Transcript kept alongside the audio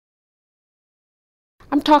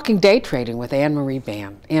I'm talking day trading with Anne-Marie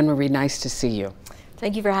Baiynd. Anne-Marie, nice to see you.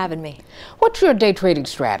 Thank you for having me. What's your day trading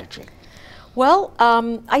strategy? Well,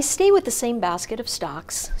 I stay with the same basket of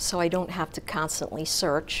stocks, so I don't have to constantly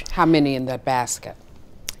search. How many in that basket?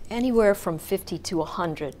 Anywhere from 50 to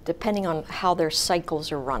 100, depending on how their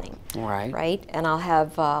cycles are running. Right? And I'll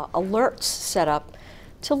have alerts set up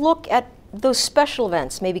to look at those special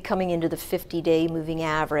events, maybe coming into the 50-day moving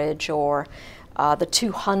average or the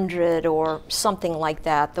 200 or something like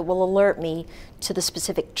that, that will alert me to the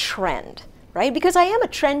specific trend. Right? Because I am a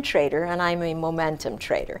trend trader and I'm a momentum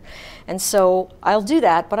trader. And so I'll do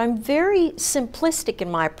that, but I'm very simplistic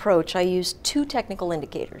in my approach. I use two technical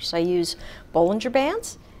indicators. I use Bollinger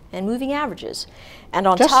Bands and moving averages. And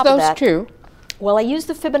on top of that, just those two? Well, I use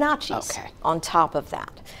the Fibonacci's on top of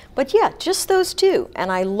that. But yeah, just those two.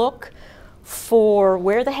 And I look for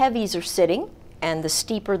where the heavies are sitting, and the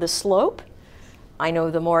steeper the slope, I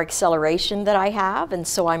know the more acceleration that I have, and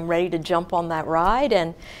so I'm ready to jump on that ride.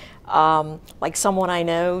 And like someone I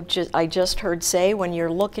know, I just heard say, when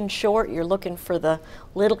you're looking short, you're looking for the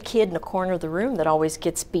little kid in the corner of the room that always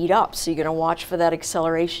gets beat up. So you're going to watch for that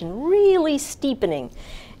acceleration really steepening,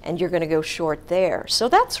 and you're going to go short there. So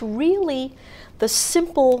that's really the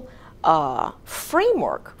simple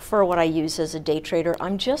framework for what I use as a day trader.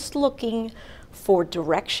 I'm just looking for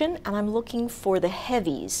direction, and I'm looking for the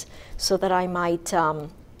heavies so that I might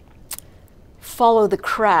follow the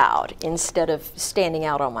crowd instead of standing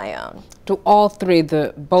out on my own. Do all three,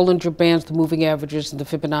 the Bollinger Bands, the moving averages, and the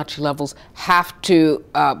Fibonacci levels, have to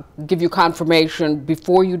give you confirmation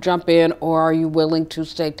before you jump in, or are you willing to,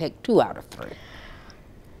 say, take 2 out of 3?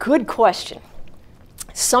 Good question.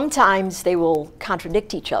 Sometimes they will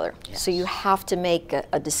contradict each other, so you have to make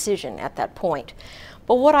a decision at that point.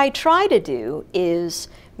 But what I try to do is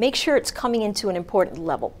make sure it's coming into an important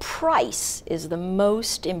level. Price is the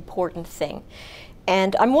most important thing.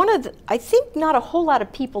 And I'm one of the, I think not a whole lot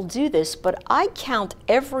of people do this, but I count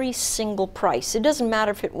every single price. It doesn't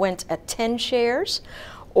matter if it went at 10 shares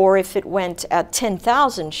or if it went at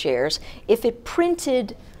 10,000 shares. If it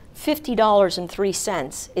printed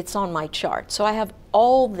 $50.03, it's on my chart. So I have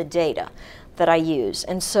all the data that I use.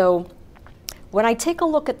 And so when I take a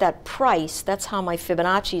look at that price, that's how my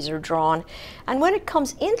Fibonacci's are drawn. And when it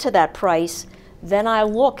comes into that price, then I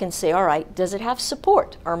look and say, all right, does it have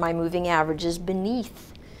support? Are my moving averages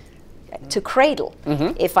beneath to cradle?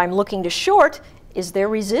 If I'm looking to short, is there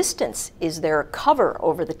resistance? Is there a cover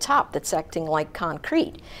over the top that's acting like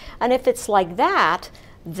concrete? And if it's like that,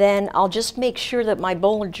 then I'll just make sure that my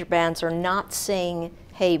Bollinger Bands are not saying,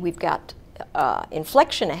 hey, we've got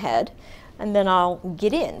inflection ahead, and then I'll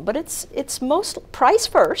get in. But it's most price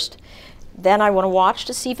first. Then I want to watch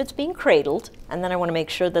to see if it's being cradled, and then I want to make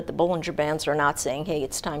sure that the Bollinger Bands are not saying, hey,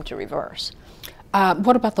 it's time to reverse.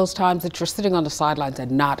 What about those times that you're sitting on the sidelines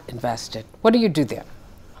and not invested? What do you do then?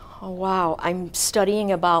 Oh, wow. I'm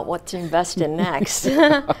studying about what to invest in next.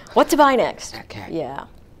 What to buy next. Okay. Yeah.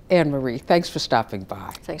 Anne-Marie, thanks for stopping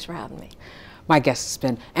by. Thanks for having me. My guest has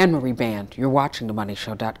been Anne-Marie Baiynd. You're watching the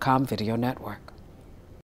MoneyShow.com video network.